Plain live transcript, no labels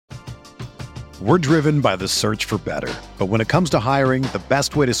We're driven by the search for better. But when it comes to hiring, the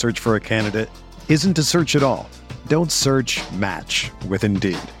best way to search for a candidate isn't to search at all. Don't search, match with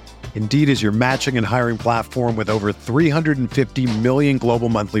Indeed. Indeed is your matching and hiring platform with over 350 million global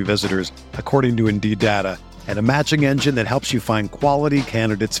monthly visitors, according to Indeed data, and a matching engine that helps you find quality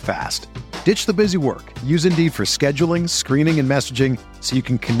candidates fast. Ditch the busy work. Use Indeed for scheduling, screening, and messaging so you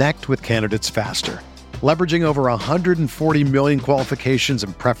can connect with candidates faster. Leveraging over 140 million qualifications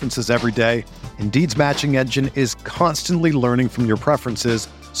and preferences every day, Indeed's matching engine is constantly learning from your preferences,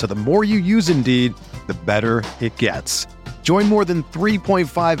 so the more you use Indeed, the better it gets. Join more than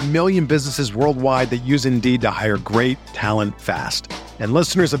 3.5 million businesses worldwide that use Indeed to hire great talent fast. And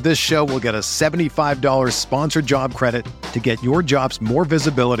listeners of this show will get a $75 sponsored job credit to get your jobs more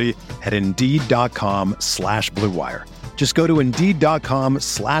visibility at Indeed.com/Blue Wire. Just go to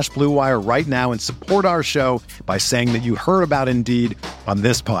Indeed.com/Blue Wire right now and support our show by saying that you heard about Indeed on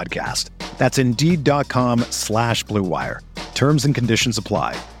this podcast. That's Indeed.com/Blue Wire. Terms and conditions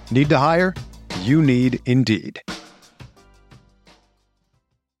apply. Need to hire? You need Indeed.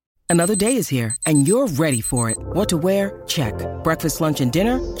 Another day is here, and you're ready for it. What to wear? Check. Breakfast, lunch, and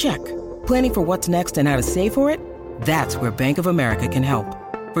dinner? Check. Planning for what's next and how to save for it? That's where Bank of America can help.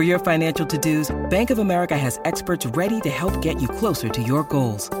 For your financial to-dos, Bank of America has experts ready to help get you closer to your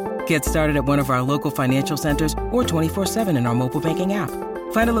goals. Get started at one of our local financial centers or 24/7 in our mobile banking app.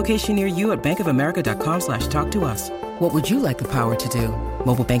 Find a location near you at bankofamerica.com/talktous. What would you like the power to do?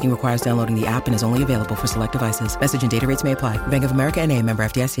 Mobile banking requires downloading the app and is only available for select devices. Message and data rates may apply. Bank of America N.A., member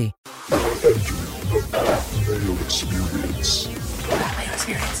FDIC. Mayo Experience. Mayo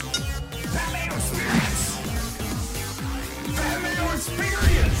Experience. Mayo Experience. Mayo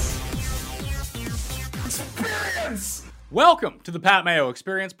Experience. Experience. Welcome to the Pat Mayo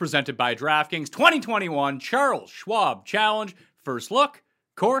Experience presented by DraftKings 2021 Charles Schwab Challenge. First look,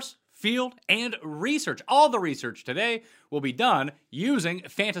 course, field, and research. All the research today will be done using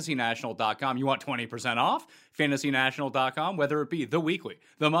FantasyNational.com. You want 20% off? FantasyNational.com, whether it be the weekly,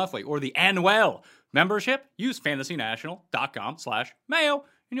 the monthly, or the annual membership, use FantasyNational.com/Mayo,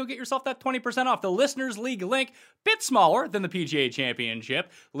 and you'll get yourself that 20% off. The Listeners League link, bit smaller than the PGA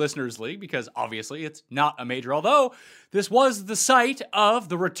Championship Listeners League, because obviously it's not a major, although this was the site of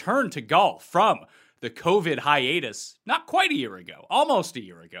the return to golf from the COVID hiatus, not quite a year ago, almost a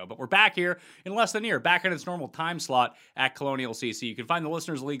year ago, but we're back here in less than a year, back in its normal time slot at Colonial CC. You can find the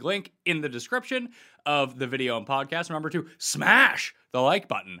Listeners League link in the description of the video and podcast. Remember to smash the like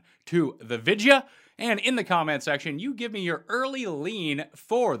button to the vidya, and in the comment section, you give me your early lean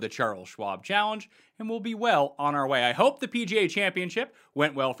for the Charles Schwab Challenge, and we'll be well on our way. I hope the PGA Championship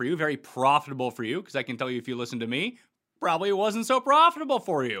went well for you, very profitable for you, because I can tell you if you listen to me, probably wasn't so profitable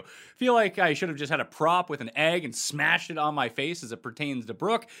for you. Feel like I should have just had a prop with an egg and smashed it on my face as it pertains to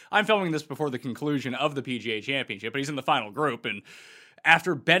Brooke. I'm filming this before the conclusion of the PGA Championship, but he's in the final group, and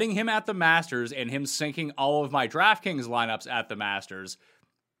after betting him at the Masters and him sinking all of my DraftKings lineups at the Masters,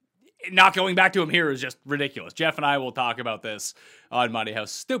 not going back to him here is just ridiculous. Jeff and I will talk about this on Monday, how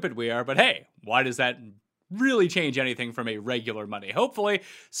stupid we are, but hey, why does that really change anything from a regular Monday? Hopefully,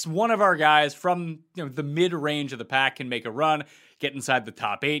 one of our guys from the mid-range of the pack can make a run, get inside the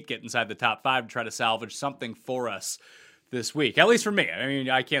top 8, get inside the top 5 to try to salvage something for us this week. At least for me. I mean,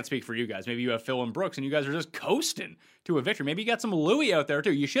 I can't speak for you guys. Maybe you have Phil and Brooks and you guys are just coasting to a victory. Maybe you got some Louis out there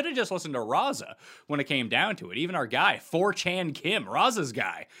too. You should have just listened to Raza when it came down to it. Even our guy, 4chan Kim, Raza's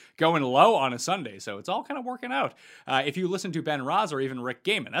guy, going low on a Sunday. So it's all kind of working out. If you listen to Ben Raza or even Rick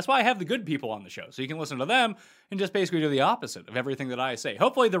Gaiman, that's why I have the good people on the show. So you can listen to them and just basically do the opposite of everything that I say.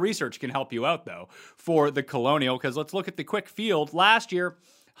 Hopefully the research can help you out though for the Colonial, because let's look at the quick field. Last year,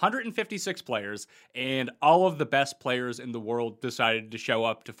 156 players, and all of the best players in the world decided to show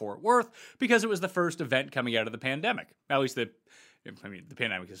up to Fort Worth because it was the first event coming out of the pandemic. At least the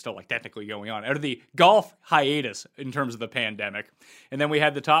pandemic is still technically going on. Out of the golf hiatus in terms of the pandemic. And then we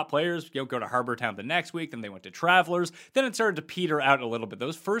had the top players go to Harbour Town the next week. Then they went to Travelers. Then it started to peter out a little bit.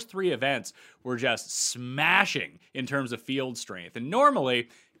 Those first 3 events were just smashing in terms of field strength. And normally,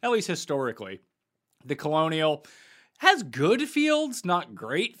 at least historically, the Colonial has good fields, not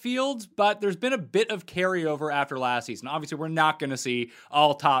great fields, but there's been a bit of carryover after last season. Obviously, we're not going to see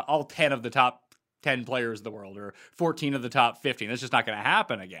all 10 of the top 10 players in the world or 14 of the top 15. That's just not going to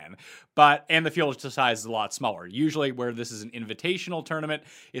happen again. And the field size is a lot smaller. Usually where this is an invitational tournament,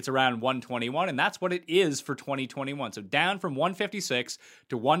 it's around 121, and that's what it is for 2021. So down from 156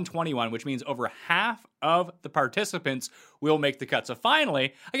 to 121, which means over half of the participants will make the cut. So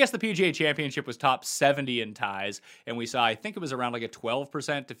finally, I guess the PGA Championship was top 70 in ties, and we saw, I think it was around like a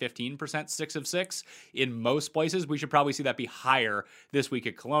 12% to 15% 6 of 6 in most places. We should probably see that be higher this week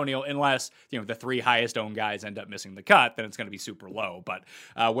at Colonial, unless, the 3 highest owned guys end up missing the cut, then it's going to be super low. But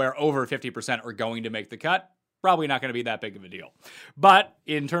where over 50% are going to make the cut, probably not going to be that big of a deal. But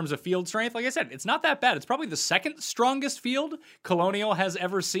in terms of field strength, like I said, it's not that bad. It's probably the second strongest field Colonial has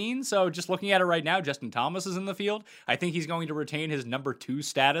ever seen. So just looking at it right now, Justin Thomas is in the field. I think he's going to retain his number 2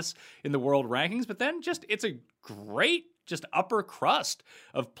 status in the world rankings. But then it's a great upper crust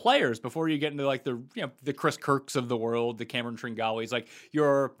of players before you get into like the Chris Kirks of the world, the Cameron Tringale's, like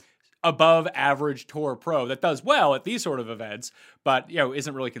your above average tour pro that does well at these sort of events, but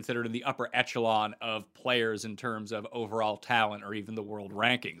isn't really considered in the upper echelon of players in terms of overall talent or even the world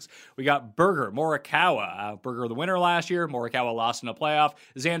rankings. We got Berger Morikawa. Berger the winner last year. Morikawa lost in a playoff.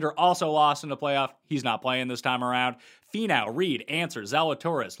 Xander also lost in a playoff. He's not playing this time around. Finau, Reed, Answer,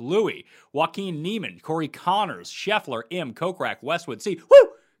 Zalatoris, Louis, Joaquin Niemann, Corey Connors, Scheffler, Im, Kokrak, Westwood, Woo!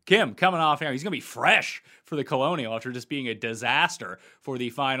 Kim coming off now. He's going to be fresh for the Colonial after just being a disaster for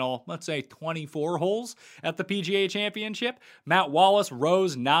the final, let's say, 24 holes at the PGA Championship. Matt Wallace,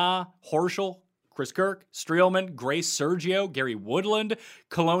 Rose, Na, Horschel, Chris Kirk, Streelman, Grace Sergio, Gary Woodland,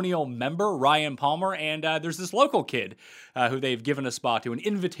 Colonial member Ryan Palmer, and there's this local kid who they've given a spot to, an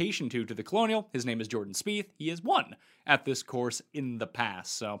invitation to the Colonial. His name is Jordan Spieth. He has won at this course in the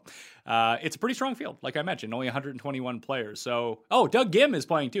past. So it's a pretty strong field, like I mentioned, only 121 players. So, Doug Gim is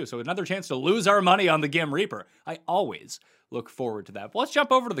playing too, so another chance to lose our money on the Gim Reaper. I always look forward to that. But let's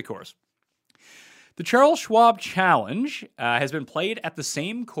jump over to the course. The Charles Schwab Challenge has been played at the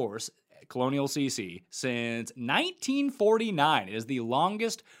same course, Colonial CC, since 1949. It is the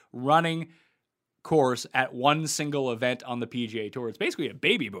longest running course at one single event on the PGA Tour. It's basically a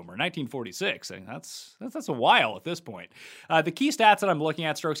baby boomer, 1946. And that's a while at this point. The key stats that I'm looking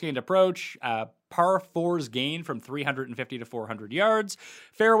at: strokes gained approach, par fours gained from 350 to 400 yards,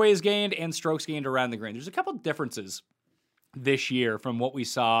 fairways gained, and strokes gained around the green. There's a couple differences this year from what we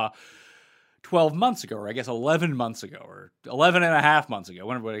saw 12 months ago, or I guess 11 months ago, or 11 and a half months ago.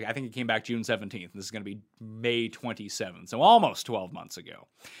 I think it came back June 17th. This is going to be May 27th, so almost 12 months ago.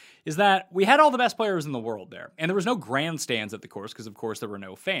 Is that we had all the best players in the world there, and there was no grandstands at the course because, of course, there were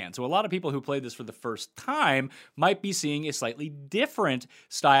no fans. So a lot of people who played this for the first time might be seeing a slightly different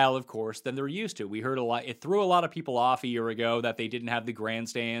style of course than they're used to. We heard a lot. It threw a lot of people off a year ago that they didn't have the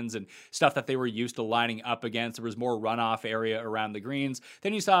grandstands and stuff that they were used to lining up against. There was more runoff area around the greens.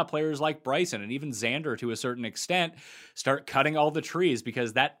 Then you saw players like Bryson and even Xander, to a certain extent, start cutting all the trees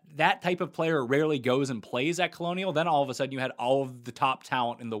because that type of player rarely goes and plays at Colonial. Then all of a sudden you had all of the top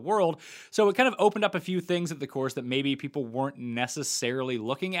talent in the world. So it kind of opened up a few things at the course that maybe people weren't necessarily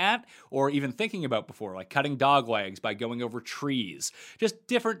looking at or even thinking about before, like cutting dog legs by going over trees. Just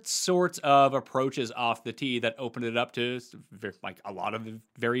different sorts of approaches off the tee that opened it up to like a lot of the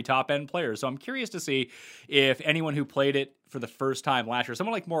very top end players. So I'm curious to see if anyone who played it for the first time last year,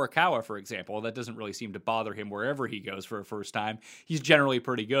 someone like Morikawa, for example, that doesn't really seem to bother him wherever he goes for a first time. He's generally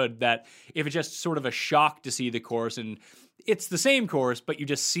pretty good. That if it's just sort of a shock to see the course, and it's the same course, but you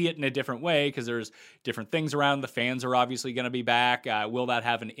just see it in a different way because there's different things around. The fans are obviously going to be back. Will that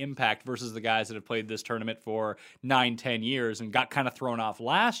have an impact versus the guys that have played this tournament for 9-10 years and got kind of thrown off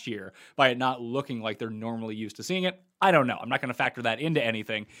last year by it not looking like they're normally used to seeing it? I don't know. I'm not going to factor that into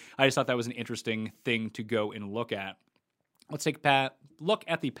anything. I just thought that was an interesting thing to go and look at. Let's take a look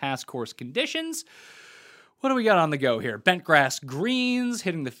at the past course conditions. What do we got on the go here? Bent grass greens,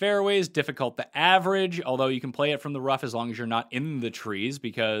 hitting the fairways, difficult to average, although you can play it from the rough as long as you're not in the trees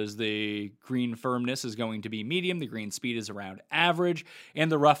because the green firmness is going to be medium, the green speed is around average,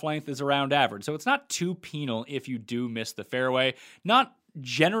 and the rough length is around average. So it's not too penal if you do miss the fairway. Not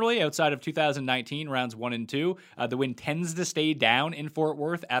generally, outside of 2019, rounds 1 and 2, the wind tends to stay down in Fort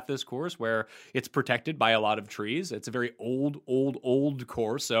Worth at this course where it's protected by a lot of trees. It's a very old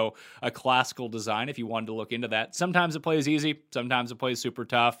course, so a classical design if you wanted to look into that. Sometimes it plays easy, sometimes it plays super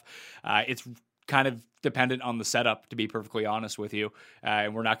tough. It's kind of dependent on the setup, to be perfectly honest with you,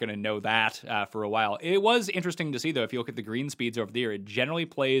 and we're not going to know that for a while. It was interesting to see, though, if you look at the green speeds over the year, it generally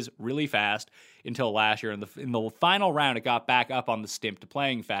plays really fast until last year. In the final round, it got back up on the stimp to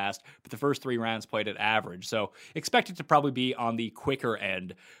playing fast, but the first 3 rounds played at average. So expect it to probably be on the quicker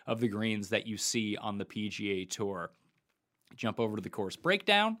end of the greens that you see on the PGA Tour. Jump over to the course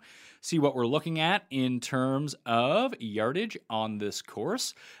breakdown, see what we're looking at in terms of yardage on this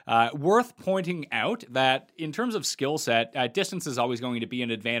course. Worth pointing out that in terms of skill set, distance is always going to be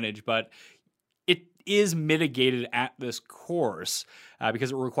an advantage, but it is mitigated at this course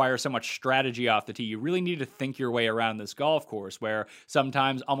because it requires so much strategy off the tee. You really need to think your way around this golf course, where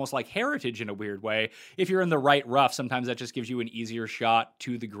sometimes, almost like Heritage in a weird way, if you're in the right rough, sometimes that just gives you an easier shot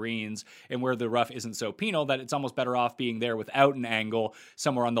to the greens, and where the rough isn't so penal, that it's almost better off being there without an angle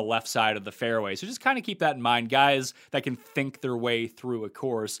somewhere on the left side of the fairway. So just kind of keep that in mind, guys that can think their way through a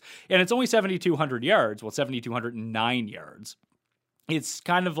course. And it's only 7,200 yards, well, 7,209 yards. It's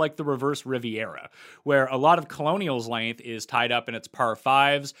kind of like the reverse Riviera, where a lot of Colonial's length is tied up in its par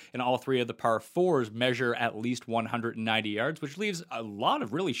 5s, and all 3 of the par 4s measure at least 190 yards, which leaves a lot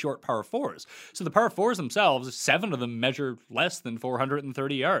of really short par 4s. So the par 4s themselves, 7 of them measure less than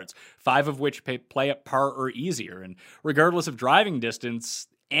 430 yards, 5 of which play at par or easier. And regardless of driving distance,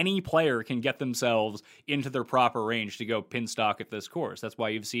 any player can get themselves into their proper range to go pin stock at this course. That's why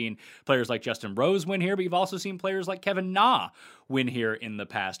you've seen players like Justin Rose win here, but you've also seen players like Kevin Na win here in the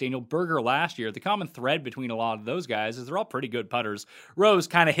past. Daniel Berger last year. The common thread between a lot of those guys is they're all pretty good putters. Rose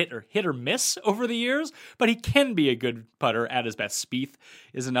kind of hit or miss over the years, but he can be a good putter at his best. Spieth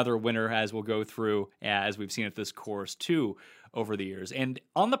is another winner, as we'll go through, as we've seen at this course too over the years. And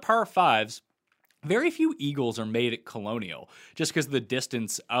on the par 5s, very few eagles are made at Colonial just because of the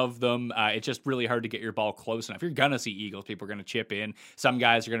distance of them. It's just really hard to get your ball close enough. You're going to see eagles. People are going to chip in. Some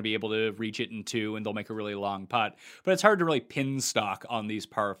guys are going to be able to reach it in 2 and they'll make a really long putt. But it's hard to really pin stock on these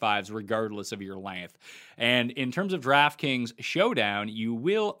par 5s regardless of your length. And in terms of DraftKings Showdown, you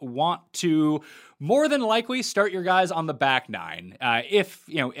will want to more than likely start your guys on the back 9. If,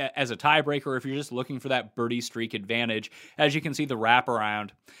 as a tiebreaker, if you're just looking for that birdie streak advantage, as you can see, the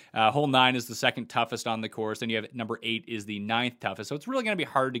wraparound, hole 9 is the second toughest on the course, and you have number 8 is the 9th toughest. So it's really going to be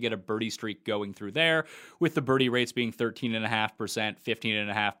hard to get a birdie streak going through there, with the birdie rates being 13.5%,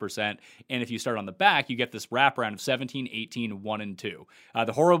 15.5%. And if you start on the back, you get this wraparound of 17, 18, 1, and 2.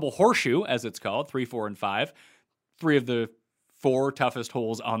 The horrible horseshoe, as it's called, 3, 4, and 5. 3 of the 4 toughest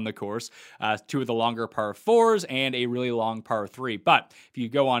holes on the course, 2 of the longer par 4s, and a really long par 3. But if you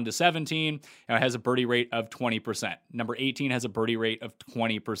go on to 17, it has a birdie rate of 20%. Number 18 has a birdie rate of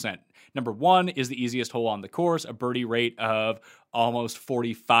 20%. Number 1 is the easiest hole on the course, a birdie rate of almost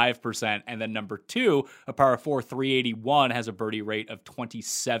 45%. And then number 2, a par 4, 381, has a birdie rate of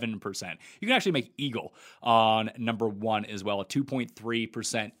 27%. You can actually make eagle on number 1 as well, a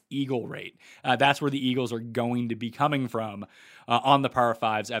 2.3% eagle rate. That's where the eagles are going to be coming from on the par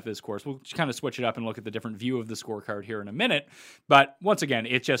 5s at this course. We'll just kind of switch it up and look at the different view of the scorecard here in a minute. But once again,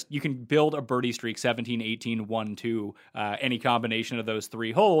 it's just, you can build a birdie streak, 17, 18, 1, 2, any combination of those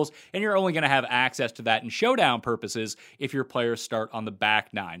 3 holes, and you're only going to have access to that in showdown purposes if your players start on the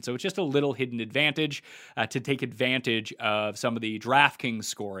back 9. So it's just a little hidden advantage to take advantage of some of the DraftKings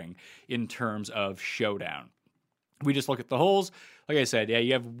scoring in terms of showdown. We just look at the holes. Like I said,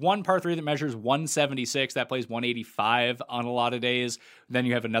 you have one par 3 that measures 176. That plays 185 on a lot of days. Then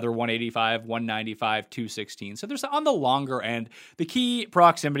you have another 185, 195, 216. So there's on the longer end. The key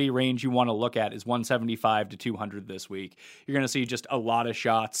proximity range you want to look at is 175 to 200 this week. You're going to see just a lot of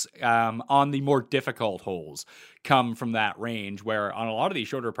shots on the more difficult holes come from that range, where on a lot of these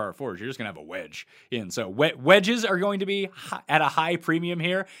shorter par 4s, you're just going to have a wedge in. So wedges are going to be at a high premium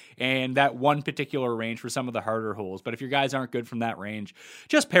here, and that one particular range for some of the harder holes. But if your guys aren't good from that range,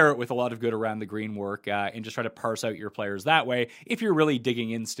 just pair it with a lot of good around the green work and just try to parse out your players that way if you're really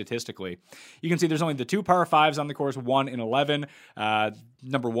digging in statistically. You can see there's only the 2 par 5s on the course, 1 and 11.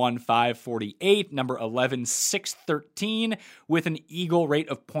 Number 1, 548. Number 11, 613, with an eagle rate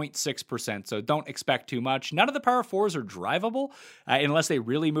of 0.6%. So don't expect too much. None of the par 4s are drivable unless they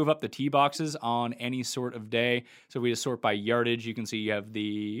really move up the tee boxes on any sort of day. So if we just sort by yardage, you can see you have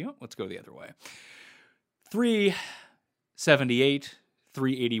let's go the other way. 378,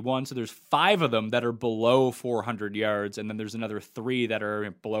 381. So there's 5 of them that are below 400 yards, and then there's another 3 that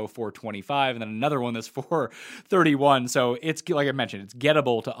are below 425, and then another one that's 431. So it's, like I mentioned, it's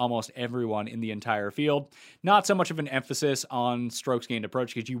gettable to almost everyone in the entire field. Not so much of an emphasis on strokes gained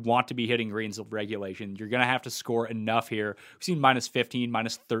approach, because you want to be hitting greens of regulation. You're going to have to score enough here. We've seen minus 15,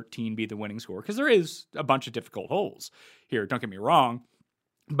 minus 13 be the winning score, because there is a bunch of difficult holes here. Don't get me wrong.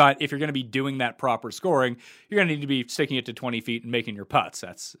 But if you're going to be doing that proper scoring, you're going to need to be sticking it to 20 feet and making your putts.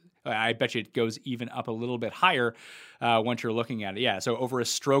 I bet you it goes even up a little bit higher once you're looking at it. Yeah, so over a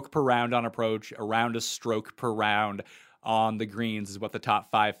stroke per round on approach, around a stroke per round on the greens is what the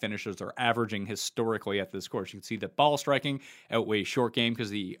top 5 finishers are averaging historically at this course. You can see that ball striking outweighs short game because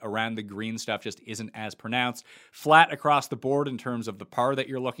the around the green stuff just isn't as pronounced. Flat across the board in terms of the par that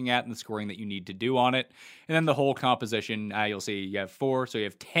you're looking at and the scoring that you need to do on it. And then the whole composition, you'll see you have 4, so you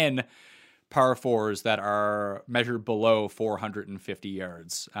have 10 par 4s that are measured below 450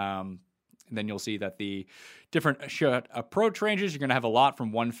 yards. And then you'll see that the different shot approach ranges, you're going to have a lot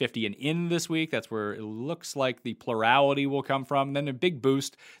from 150 and in this week. That's where it looks like the plurality will come from. And then a big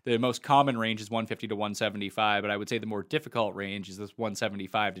boost, the most common range is 150 to 175, but I would say the more difficult range is this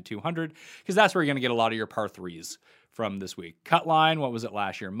 175 to 200, because that's where you're going to get a lot of your par 3s from this week. Cut line, what was it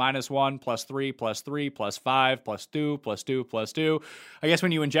last year? -1, +3, +3, +5, +2, +2, +2. I guess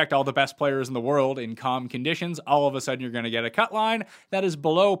when you inject all the best players in the world in calm conditions, all of a sudden you're going to get a cut line that is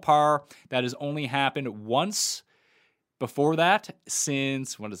below par. That has only happened once before that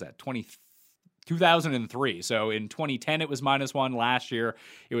since, 2003. So in 2010, it was -1. Last year,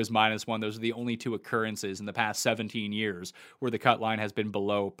 it was -1. Those are the only 2 occurrences in the past 17 years where the cut line has been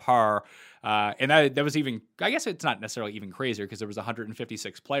below par. And that was even, I guess it's not necessarily even crazier because there was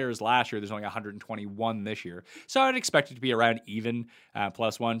 156 players last year. There's only 121 this year. So I'd expect it to be around even,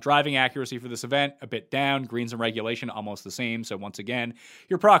 +1. Driving accuracy for this event, a bit down. Greens and regulation, almost the same. So once again,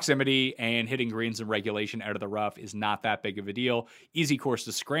 your proximity and hitting greens and regulation out of the rough is not that big of a deal. Easy course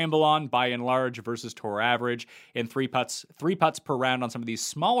to scramble on by and large versus tour average. And three putts per round on some of these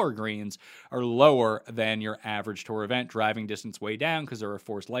smaller greens are lower than your average tour event. Driving distance way down because there are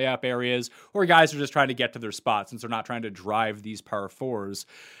forced layup areas, or guys are just trying to get to their spots since they're not trying to drive these par 4s.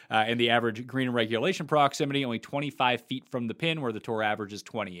 And the average green and regulation proximity, only 25 feet from the pin, where the tour average is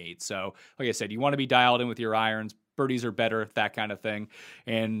 28. So, like I said, you want to be dialed in with your irons. Birdies are better, that kind of thing.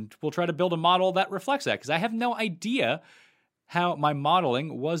 And we'll try to build a model that reflects that, because I have no idea how my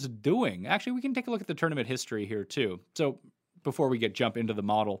modeling was doing. Actually, we can take a look at the tournament history here too. So before we jump into the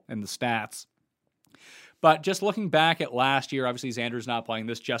model and the stats. But just looking back at last year, obviously Xander's not playing.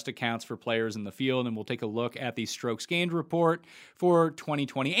 This just accounts for players in the field, and we'll take a look at the strokes gained report for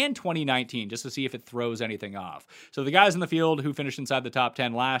 2020 and 2019 just to see if it throws anything off. So the guys in the field who finished inside the top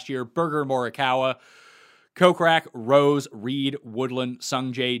 10 last year: Berger, Morikawa, Kokrak, Rose, Reed, Woodland,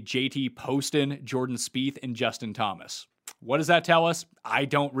 Sungjae, JT Poston, Jordan Spieth, and Justin Thomas. What does that tell us? I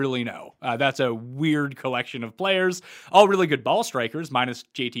don't really know. That's a weird collection of players. All really good ball strikers, minus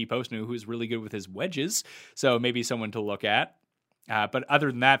JT Poston, who's really good with his wedges. So maybe someone to look at. But other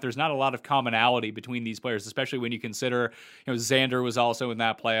than that, there's not a lot of commonality between these players, especially when you consider, Xander was also in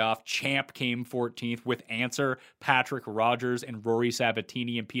that playoff. Champ came 14th with Answer, Patrick Rogers, and Rory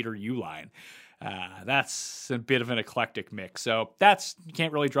Sabatini and Peter Uihlein. That's a bit of an eclectic mix. So you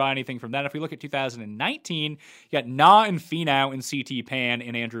can't really draw anything from that. If we look at 2019, you got Na and Finau and CT Pan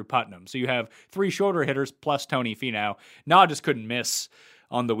and Andrew Putnam. So you have 3 shorter hitters plus Tony Finau. Na just couldn't miss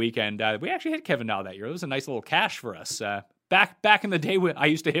on the weekend. We actually hit Kevin Na that year. It was a nice little cash for us. Back in the day, I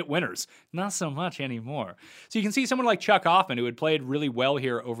used to hit winners. Not so much anymore. So you can see someone like Chuck Hoffman, who had played really well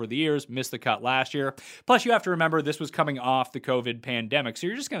here over the years, missed the cut last year. Plus, you have to remember this was coming off the COVID pandemic, so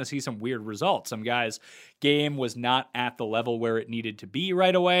you're just going to see some weird results. Some guys' game was not at the level where it needed to be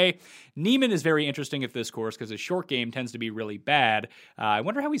right away. Niemann is very interesting at this course because his short game tends to be really bad. I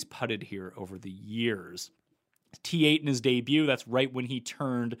wonder how he's putted here over the years. T8 in his debut, that's right when he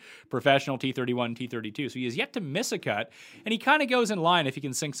turned professional, T31, T32. So he has yet to miss a cut, and he kind of goes in line if he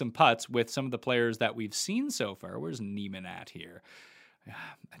can sink some putts with some of the players that we've seen so far. Where's Niemann at here?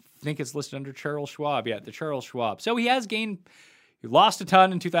 I think it's listed under Charles Schwab. Yeah, the Charles Schwab. So he has gained, he lost a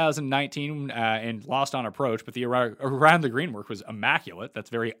ton in 2019 and lost on approach, but the around the green work was immaculate. That's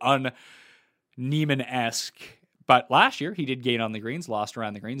very un-Niemann-esque. But last year, he did gain on the greens, lost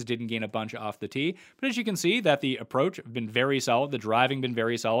around the greens, didn't gain a bunch off the tee. But as you can see, that the approach been very solid, the driving been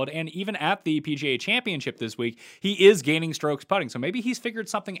very solid, and even at the PGA Championship this week, he is gaining strokes putting. So maybe he's figured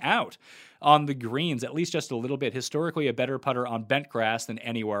something out on the greens, at least just a little bit. Historically, a better putter on bent grass than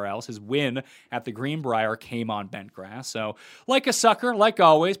anywhere else. His win at the Greenbrier came on bent grass. So like a sucker, like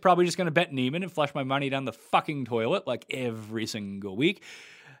always, probably just going to bet Niemann and flush my money down the fucking toilet like every single week.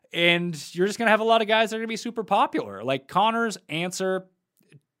 And you're just going to have a lot of guys that are going to be super popular, like Connors, Answer,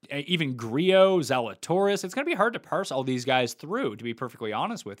 even Griot, Zalatoris. It's going to be hard to parse all these guys through, to be perfectly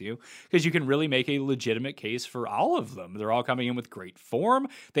honest with you, because you can really make a legitimate case for all of them. They're all coming in with great form.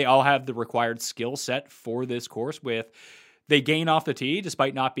 They all have the required skill set for this course with They gain off the tee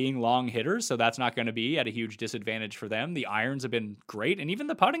despite not being long hitters, so that's not going to be at a huge disadvantage for them. The irons have been great, and even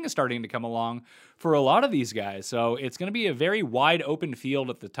the putting is starting to come along for a lot of these guys. So it's going to be a very wide open field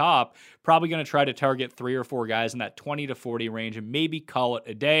at the top. Probably going to try to target 3 or 4 guys in that 20 to 40 range and maybe call it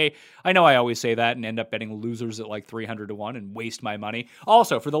a day. I know I always say that and end up betting losers at like 300 to 1 and waste my money.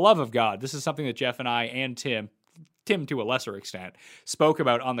 Also, for the love of God, this is something that Jeff and I and Tim to a lesser extent, spoke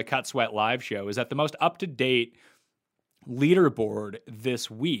about on the Cut Sweat live show, is that the most up-to-date leaderboard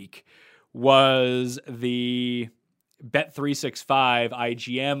this week was the Bet365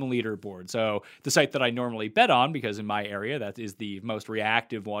 IGM leaderboard. So the site that I normally bet on, because in my area, that is the most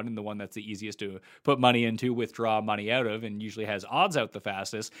reactive one and the one that's the easiest to put money into, withdraw money out of, and usually has odds out the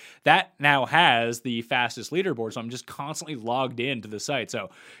fastest. That now has the fastest leaderboard. So I'm just constantly logged into the site.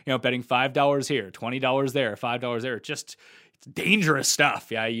 So, betting $5 here, $20 there, $5 there, just dangerous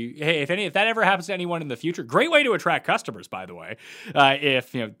stuff. Yeah, if that ever happens to anyone in the future, great way to attract customers, by the way.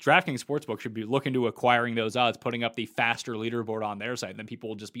 If DraftKings Sportsbook should be looking to acquiring those odds, putting up the faster leaderboard on their site, then people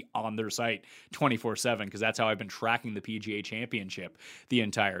will just be on their site 24/7, because that's how I've been tracking the PGA Championship the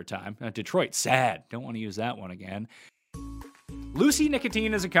entire time. Detroit, sad. Don't want to use that one again. Lucy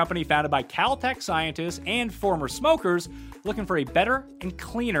Nicotine is a company founded by Caltech scientists and former smokers looking for a better and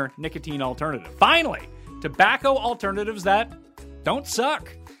cleaner nicotine alternative. Finally, tobacco alternatives that don't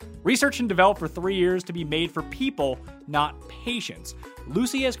suck. Researched and developed for 3 years to be made for people, not patients.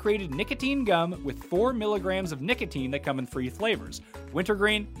 Lucy has created nicotine gum with 4 milligrams of nicotine that come in 3 flavors: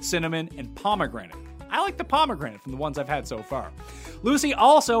 wintergreen, cinnamon, and pomegranate. I like the pomegranate from the ones I've had so far. Lucy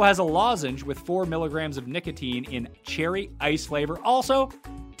also has a lozenge with 4 milligrams of nicotine in cherry ice flavor. Also,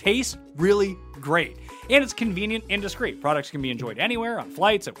 tastes really great. And it's convenient and discreet. Products can be enjoyed anywhere, on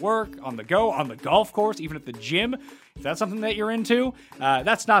flights, at work, on the go, on the golf course, even at the gym. If that's something that you're into,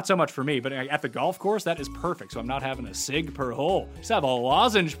 that's not so much for me. But at the golf course, that is perfect. So I'm not having a cig per hole. Just have a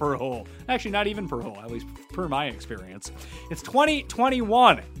lozenge per hole. Actually, not even per hole, at least per my experience. It's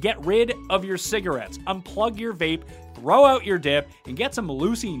 2021. Get rid of your cigarettes. Unplug your vape, throw out your dip, and get some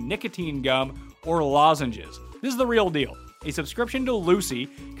Lucy nicotine gum or lozenges. This is the real deal. A subscription to Lucy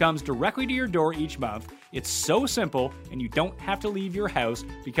comes directly to your door each month. It's so simple, and you don't have to leave your house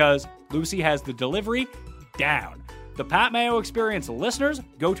because Lucy has the delivery down. The Pat Mayo Experience listeners,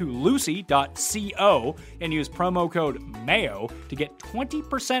 go to lucy.co and use promo code MAYO to get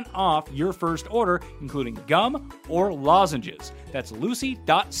 20% off your first order, including gum or lozenges. That's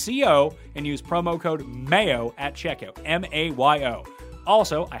lucy.co and use promo code MAYO at checkout, MAYO.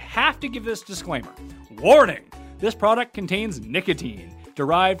 Also, I have to give this disclaimer. Warning! This product contains nicotine,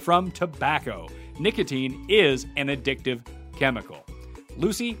 derived from tobacco. Nicotine is an addictive chemical.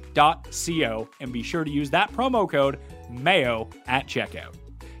 Lucy.co, and be sure to use that promo code MAYO at checkout.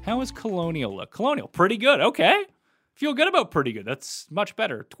 How is Colonial look? Colonial, pretty good. Okay. Feel good about pretty good. That's much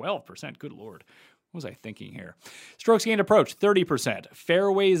better. 12%. Good Lord. What was I thinking here? Strokes gained approach, 30%.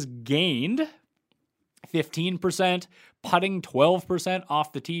 Fairways gained, 15%. Putting, 12%.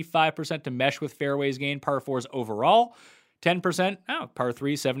 Off the tee, 5% to mesh with fairways gained. Par 4s overall, 10%. Par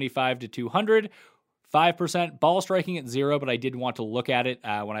 3, 75 to 200. 5%. Ball striking at 0, but I did want to look at it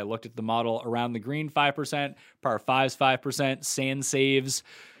when I looked at the model. Around the green, 5%. Par 5s, 5%. Sand saves,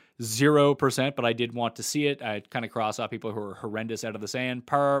 0%, but I did want to see it. I kind of cross off people who are horrendous out of the sand.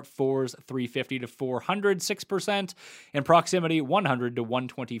 Par 4s, 350 to 400, 6%. And proximity, 100 to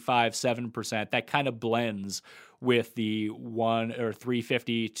 125, 7%. That kind of blends with the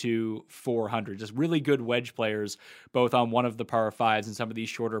 350 to 400. Just really good wedge players, both on one of the par 5s and some of these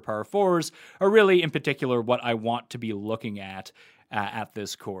shorter par 4s, are really in particular what I want to be looking at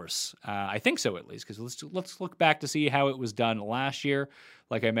this course. I think so, at least, because let's look back to see how it was done last year,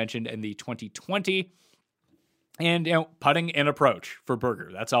 like I mentioned in the 2020. And, putting and approach for Berger.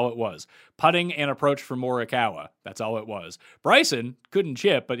 That's all it was. Putting and approach for Morikawa. That's all it was. Bryson couldn't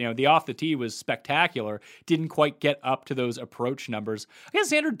chip, but, the off the tee was spectacular. Didn't quite get up to those approach numbers. I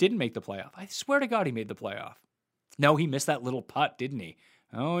guess Xander didn't make the playoff. I swear to God he made the playoff. No, he missed that little putt, didn't he?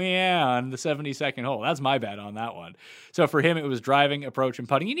 Oh, yeah, on the 72nd hole. That's my bad on that one. So for him, it was driving, approach, and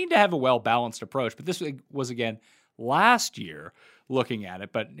putting. You need to have a well-balanced approach, but this was, again, last year looking at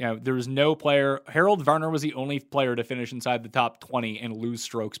it. But, there was no player. Harold Varner was the only player to finish inside the top 20 and lose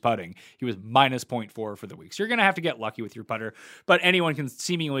strokes putting. He was minus 0.4 for the week. So you're going to have to get lucky with your putter. But anyone can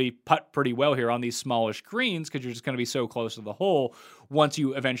seemingly putt pretty well here on these smallish greens because you're just going to be so close to the hole once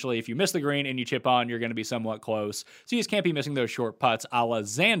you eventually, if you miss the green and you chip on, you're going to be somewhat close. So you just can't be missing those short putts a la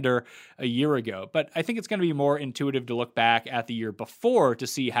Xander a year ago. But I think it's going to be more intuitive to look back at the year before to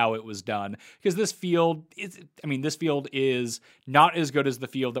see how it was done, because this field is not as good as the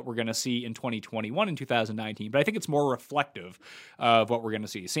field that we're going to see in 2021 and 2019, but I think it's more reflective of what we're going to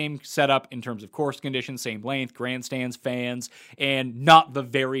see. Same setup in terms of course conditions, same length, grandstands, fans, and not the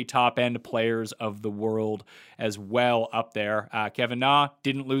very top end players of the world as well up there. Kevin Na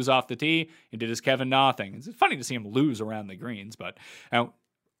didn't lose off the tee and did his Kevin Na thing. It's funny to see him lose around the greens, but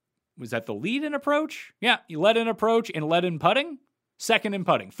was that the lead in approach? Yeah, you led in approach and led in putting. Second in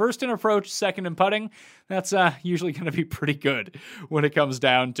putting. First in approach, second in putting. That's usually going to be pretty good when it comes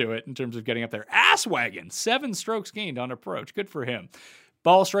down to it in terms of getting up there. Ass wagon, 7 strokes gained on approach. Good for him.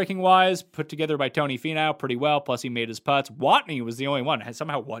 Ball striking wise, put together by Tony Finau pretty well, plus he made his putts. Watney was the only one.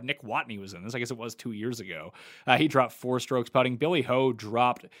 Somehow Nick Watney was in this. I guess it was 2 years ago. He dropped 4 strokes putting. Billy Ho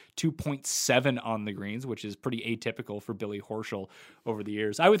dropped 2.7 on the greens, which is pretty atypical for Billy Horschel over the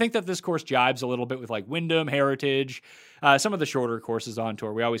years. I would think that this course jibes a little bit with like Wyndham, Heritage, some of the shorter courses on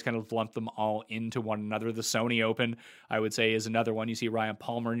tour. We always kind of lump them all into one another. The Sony Open, I would say, is another one. You see Ryan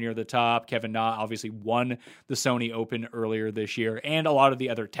Palmer near the top. Kevin Na obviously won the Sony Open earlier this year, and a lot of the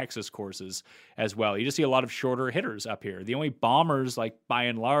other Texas courses as well. You just see a lot of shorter hitters up here. The only bombers, like by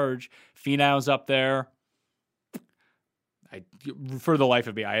and large, Finau's up there. For the life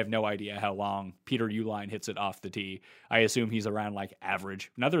of me, I have no idea how long Peter Uihlein hits it off the tee. I assume he's around like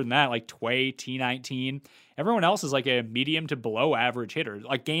average. And other than that, like Tway, T19, everyone else is like a medium to below average hitter,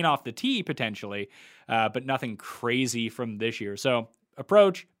 like gain off the tee potentially, but nothing crazy from this year. So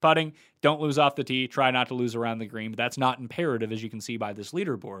approach, putting, don't lose off the tee, try not to lose around the green, but that's not imperative, as you can see by this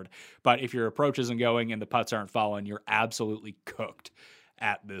leaderboard. But if your approach isn't going and the putts aren't falling, you're absolutely cooked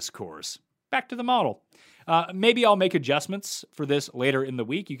at this course. Back to the model. Maybe I'll make adjustments for this later in the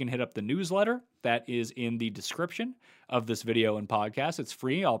week. You can hit up the newsletter that is in the description of this video and podcast. It's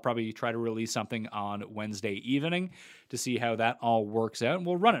free. I'll probably try to release something on Wednesday evening to see how that all works out. And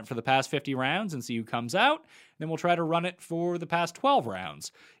we'll run it for the past 50 rounds and see who comes out. Then we'll try to run it for the past 12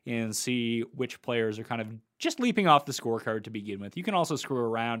 rounds and see which players are kind of just leaping off the scorecard to begin with. You can also screw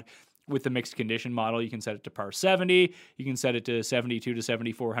around with the mixed condition model. You can set it to par 70. You can set it to 72 to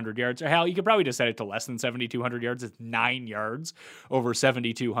 7,400 yards. Or hell, you could probably just set it to less than 7,200 yards. It's 9 yards over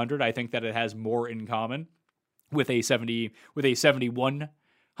 7,200. I think that it has more in common with a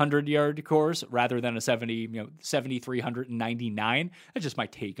 7,100 yard course rather than a 7,399. That's just my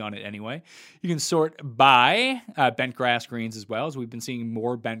take on it anyway. You can sort by bent grass greens as well, as we've been seeing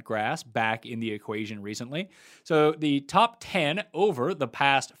more bent grass back in the equation recently. So the top 10 over the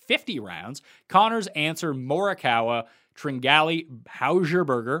past 50 rounds: Connors, Ancer, Morikawa, Tringali,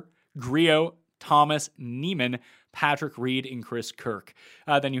 Hauserberger, Griot, Thomas, Neiman, Patrick Reed, and Chris Kirk.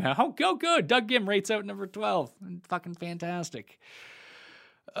 Then you have, go good. Doug Ghim rates out number 12. Fucking fantastic.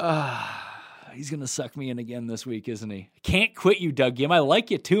 He's going to suck me in again this week, isn't he? I can't quit you, Doug Ghim. I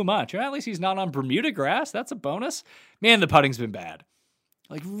like you too much. Or at least he's not on Bermuda grass. That's a bonus. Man, the putting's been bad.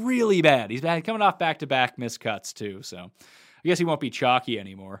 Like, really bad. He's bad coming off back-to-back missed cuts, too. So I guess he won't be chalky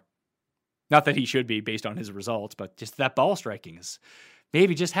anymore. Not that he should be based on his results, but just that ball striking is...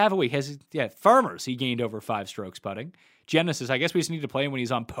 Maybe just have a week. Farmers, he gained over 5 strokes putting. Genesis, I guess we just need to play him when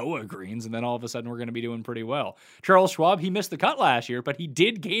he's on POA greens, and then all of a sudden we're going to be doing pretty well. Charles Schwab, he missed the cut last year, but he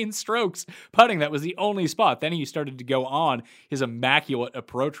did gain strokes putting. That was the only spot. Then he started to go on his immaculate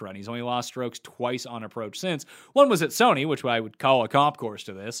approach run. He's only lost strokes twice on approach since. One was at Sony, which I would call a comp course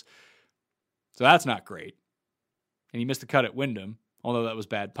to this. So that's not great. And he missed the cut at Wyndham, although that was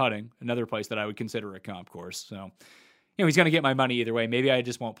bad putting. Another place that I would consider a comp course. So... he's going to get my money either way. Maybe I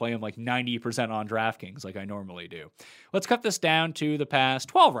just won't play him like 90% on DraftKings like I normally do. Let's cut this down to the past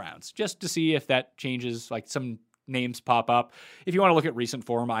 12 rounds just to see if that changes, like some names pop up. If you want to look at recent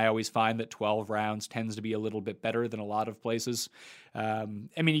form, I always find that 12 rounds tends to be a little bit better than a lot of places.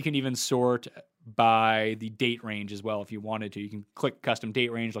 You can even sort by the date range as well if you wanted to. You can click custom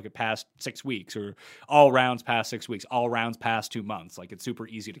date range, look at past 6 weeks, or all rounds past 6 weeks, all rounds past 2 months. Like, it's super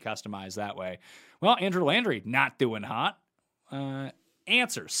easy to customize that way. Well, Andrew Landry, not doing hot.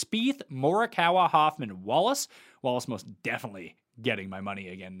 Answer: Spieth, Morikawa, Hoffman, Wallace. Wallace most definitely getting my money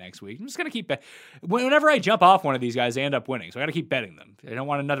again next week. I'm just going to keep betting. Whenever I jump off one of these guys, I end up winning. So I got to keep betting them. I don't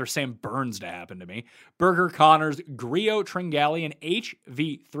want another Sam Burns to happen to me. Berger, Connors, Griot, Tringali, and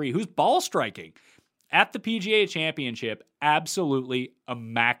HV3, who's ball striking at the PGA Championship. Absolutely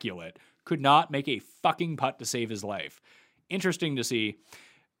immaculate. Could not make a fucking putt to save his life. Interesting to see.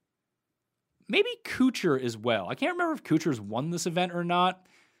 Maybe Kuchar as well. I can't remember if Kuchar's won this event or not.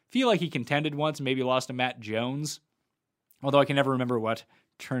 Feel like he contended once, maybe lost to Matt Jones. Although I can never remember what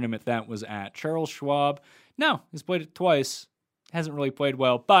tournament that was at. Charles Schwab, no, he's played it twice. Hasn't really played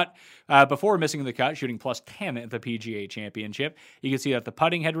well, but before missing the cut, shooting plus 10 at the PGA Championship, you can see that the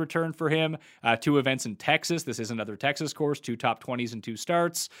putting had returned for him. 2 events in Texas. This is another Texas course, 2 top 20s and 2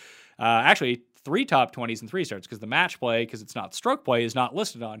 starts. Actually, 3 top 20s and 3 starts, because the match play, because it's not stroke play, is not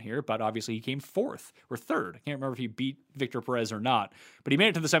listed on here, but obviously he came 4th or 3rd. I can't remember if he beat Victor Perez or not, but he made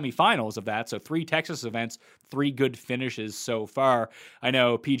it to the semifinals of that, so 3 Texas events, 3 good finishes so far. I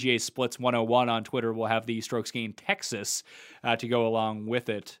know PGA Splits 101 on Twitter will have the Strokes Gained Texas to go along with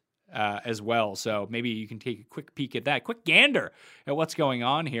it as well, so maybe you can take a quick peek at that, quick gander at what's going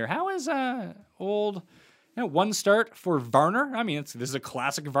on here. How is old... 1 start for Varner. I mean, this is a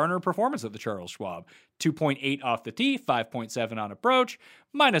classic Varner performance at the Charles Schwab. 2.8 off the tee, 5.7 on approach,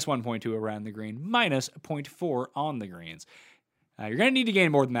 minus 1.2 around the green, minus 0.4 on the greens. You're going to need to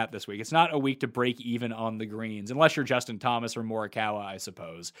gain more than that this week. It's not a week to break even on the greens, unless you're Justin Thomas or Morikawa, I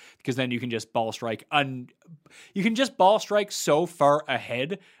suppose, because then you can just ball strike. You can just ball strike so far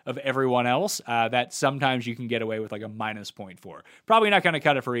ahead of everyone else that sometimes you can get away with like a minus 0.4. Probably not going to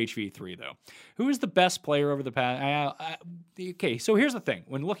cut it for HV3 though. Who is the best player over the past? Okay, so here's the thing: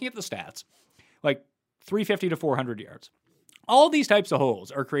 when looking at the stats, like 350 to 400 yards, all these types of holes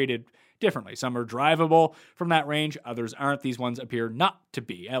are created differently. Some are drivable from that range, others aren't. These ones appear not to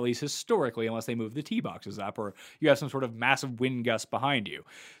be, at least historically, unless they move the tee boxes up or you have some sort of massive wind gust behind you.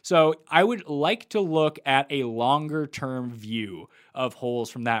 So I would like to look at a longer term view of holes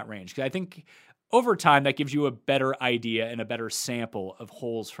from that range, because I think over time that gives you a better idea and a better sample of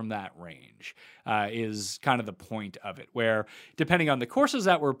holes from that range is kind of the point of it, where depending on the courses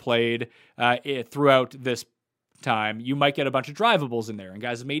that were played throughout this time, you might get a bunch of drivables in there, and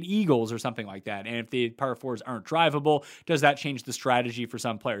guys have made eagles or something like that. And if the par 4s aren't drivable, does that change the strategy for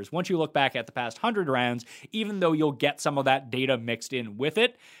some players? Once you look back at the past 100 rounds, even though you'll get some of that data mixed in with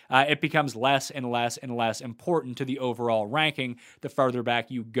it, it becomes less and less and less important to the overall ranking the farther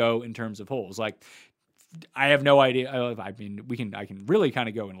back you go in terms of holes. Like, I have no idea. I mean, I can really kind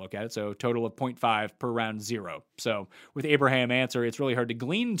of go and look at it. So total of 0.5 per round, 0. So with Abraham Answer, it's really hard to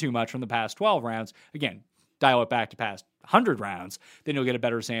glean too much from the past 12 rounds. Again, dial it back to past 100 rounds, then you'll get a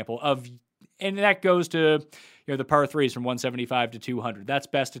better sample of, and that goes to the par 3s from 175 to 200. That's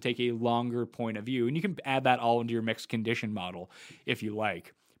best to take a longer point of view, and you can add that all into your mixed condition model if you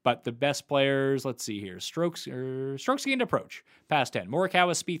like. But the best players, let's see here, strokes gained approach, past 10.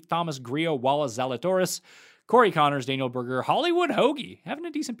 Morikawa, Spieth, Thomas, Grillo, Wallace, Zalatoris, Corey Connors, Daniel Berger, Hollywood Hoagie, having a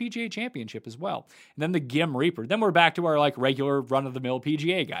decent PGA Championship as well. And then the Gim Reaper. Then we're back to our like regular run-of-the-mill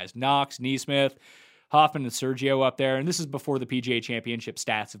PGA guys. Knox, Neesmith, Hoffman and Sergio up there, and this is before the PGA Championship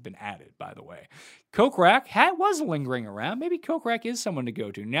stats have been added, by the way. Kokrak was lingering around. Maybe Kokrak is someone to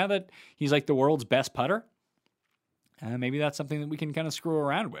go to. Now that he's like the world's best putter, maybe that's something that we can kind of screw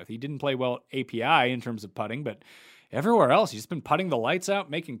around with. He didn't play well at API in terms of putting, but everywhere else, he's been putting the lights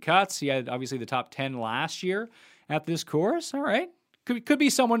out, making cuts. He had obviously the top 10 last year at this course. All right. Could be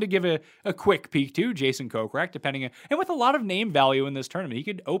someone to give a quick peek to, Jason Kokrak, depending on, and with a lot of name value in this tournament, he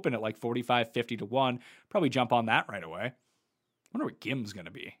could open at like 45, 50 to 1, probably jump on that right away. I wonder what Gim's going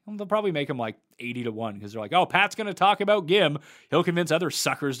to be. Well, they'll probably make him like 80 to 1 because they're like, oh, Pat's going to talk about Gim. He'll convince other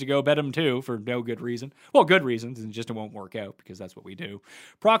suckers to go bet him too for no good reason. Well, good reasons, and just it won't work out because that's what we do.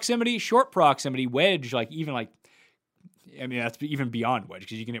 Proximity, short proximity, wedge, that's even beyond wedge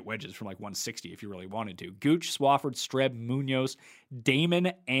because you can hit wedges from like 160 if you really wanted to. Gooch, Swafford, Streb, Munoz,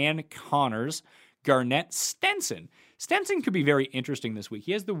 Damon, and Connors, Garnett, Stenson. Stenson could be very interesting this week.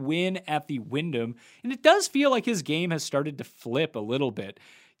 He has the win at the Wyndham, and it does feel like his game has started to flip a little bit.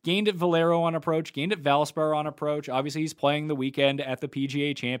 Gained at Valero on approach, gained at Valspar on approach. Obviously, he's playing the weekend at the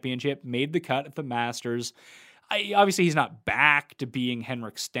PGA Championship, made the cut at the Masters. Obviously, he's not back to being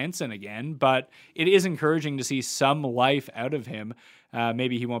Henrik Stenson again, but it is encouraging to see some life out of him.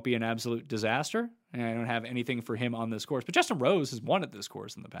 Maybe he won't be an absolute disaster. And I don't have anything for him on this course. But Justin Rose has won at this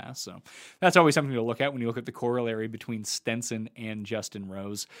course in the past, so that's always something to look at when you look at the corollary between Stenson and Justin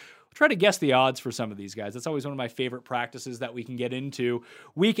Rose. We'll try to guess the odds for some of these guys. That's always one of my favorite practices that we can get into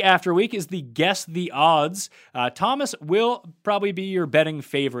week after week is the guess the odds. Thomas will probably be your betting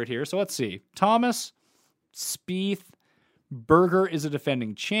favorite here. So let's see. Thomas, Spieth, Berger is a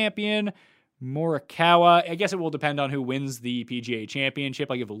defending champion. Morikawa, I guess it will depend on who wins the PGA Championship.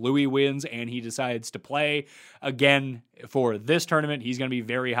 Like if Louis wins and he decides to play again for this tournament, he's going to be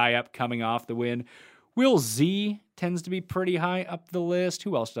very high up coming off the win. Will Z tends to be pretty high up the list.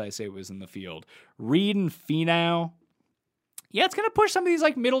 Who else did I say was in the field? Reed and Finau. Yeah, it's going to push some of these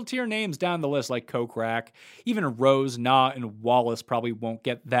like middle tier names down the list, like Kokrak. Even Rose, Na, and Wallace probably won't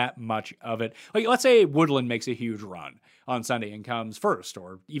get that much of it. Like, let's say Woodland makes a huge run on Sunday and comes first,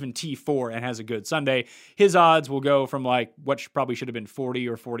 or even T4 and has a good Sunday. His odds will go from like what probably should have been 40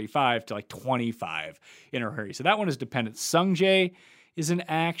 or 45 to like 25 in a hurry. So that one is dependent. Sungjae is in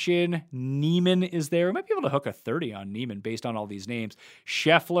action. Neiman is there. We might be able to hook a 30 on Neiman based on all these names.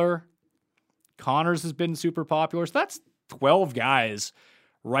 Scheffler. Connors has been super popular. So that's 12 guys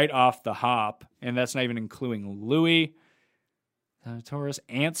right off the hop, and that's not even including Louis. Taurus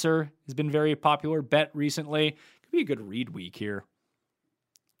Answer has been very popular bet recently. Could be a good read week here.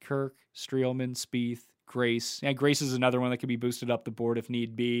 Kirk, Streelman, Spieth, Grace. Yeah, Grace is another one that could be boosted up the board if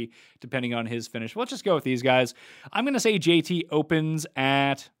need be, depending on his finish. Let's just go with these guys. I'm going to say JT opens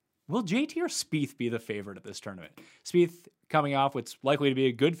at... Will JT or Spieth be the favorite at this tournament? Spieth coming off what's likely to be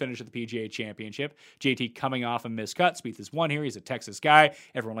a good finish at the PGA Championship. JT coming off a miscut. Spieth is one here. He's a Texas guy.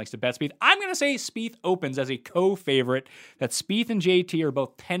 Everyone likes to bet Spieth. I'm going to say Spieth opens as a co-favorite. That Spieth and JT are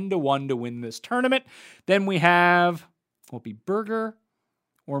both 10-1 to win this tournament. Then we have, will it be Berger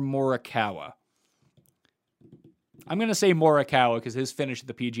or Morikawa? I'm going to say Morikawa because his finish at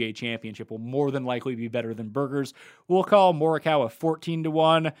the PGA Championship will more than likely be better than Berger's. We'll call Morikawa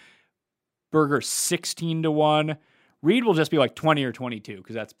 14-1, Berger 16-1. Reed will just be like 20 or 22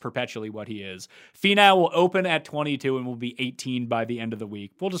 because that's perpetually what he is. Finau will open at 22 and will be 18 by the end of the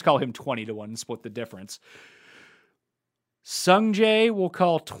week. We'll just call him 20-1 and split the difference. Sungjae will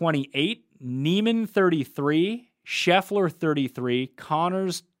call 28, Neiman 33, Scheffler 33,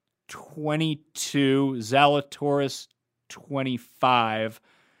 Connors 22, Zalatoris 25,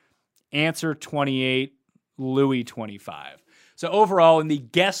 Answer 28, Louis 25. So overall, in the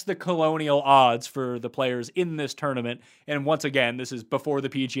Guess the Colonial odds for the players in this tournament, and once again, this is before the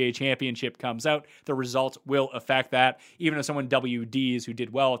PGA Championship comes out, the results will affect that. Even if someone WDs who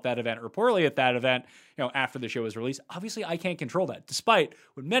did well at that event or poorly at that event, after the show is released, obviously I can't control that, despite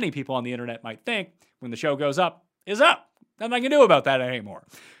what many people on the internet might think. When the show goes up, is up. Nothing I can do about that anymore.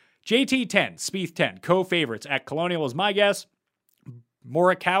 JT 10, Spieth 10, co-favorites at Colonial is my guess.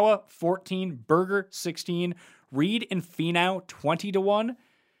 Morikawa 14, Berger 16, Reed and Finau 20-1,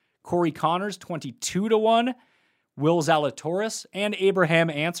 Corey Connors 22-1, Will Zalatoris and Abraham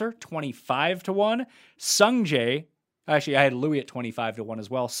Answer 25-1, Sungjae, actually I had Louis at 25-1 as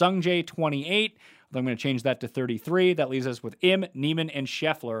well, Sungjae 28, I'm going to change that to 33. That leaves us with Im, Neiman, and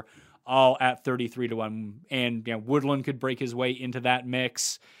Scheffler all at 33-1, and Woodland could break his way into that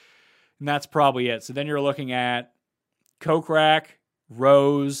mix, and that's probably it. So then you're looking at Kokrak,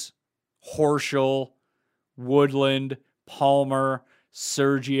 Rose, Horschel, Woodland, Palmer,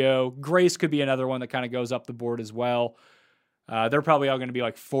 Sergio. Grace could be another one that kind of goes up the board as well. They're probably all going to be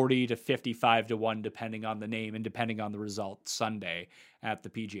like 40 to 55-1 depending on the name and depending on the result Sunday at the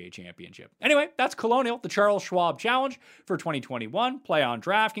PGA Championship. Anyway, that's Colonial, the Charles Schwab Challenge for 2021. Play on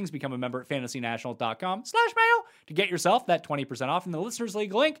DraftKings. Become a member at fantasynational.com/mayo to get yourself that 20% off. And the Listeners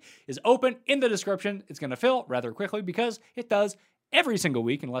League link is open in the description. It's going to fill rather quickly because it does every single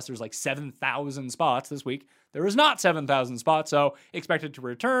week, unless there's like 7,000 spots this week. There is not 7,000 spots, so expect it to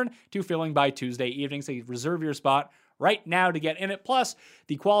return to filling by Tuesday evening. So you reserve your spot right now to get in it. Plus,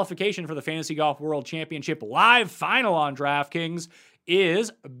 the qualification for the Fantasy Golf World Championship live final on DraftKings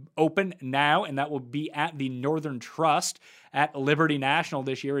is open now, and that will be at the Northern Trust at Liberty National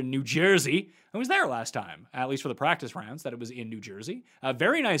this year in New Jersey. I was there last time, at least for the practice rounds, that it was in New Jersey. A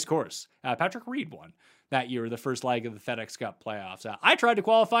very nice course. Patrick Reed won that year, the first leg of the FedEx Cup playoffs. I tried to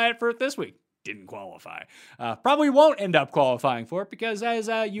qualify it for it this week. Didn't qualify. Probably won't end up qualifying for it because, as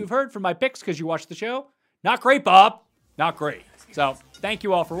you've heard from my picks because you watched the show, not great, Bob. Not great. So, thank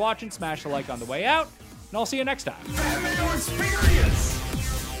you all for watching. Smash the like on the way out, and I'll see you next time. Experience!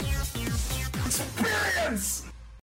 Experience!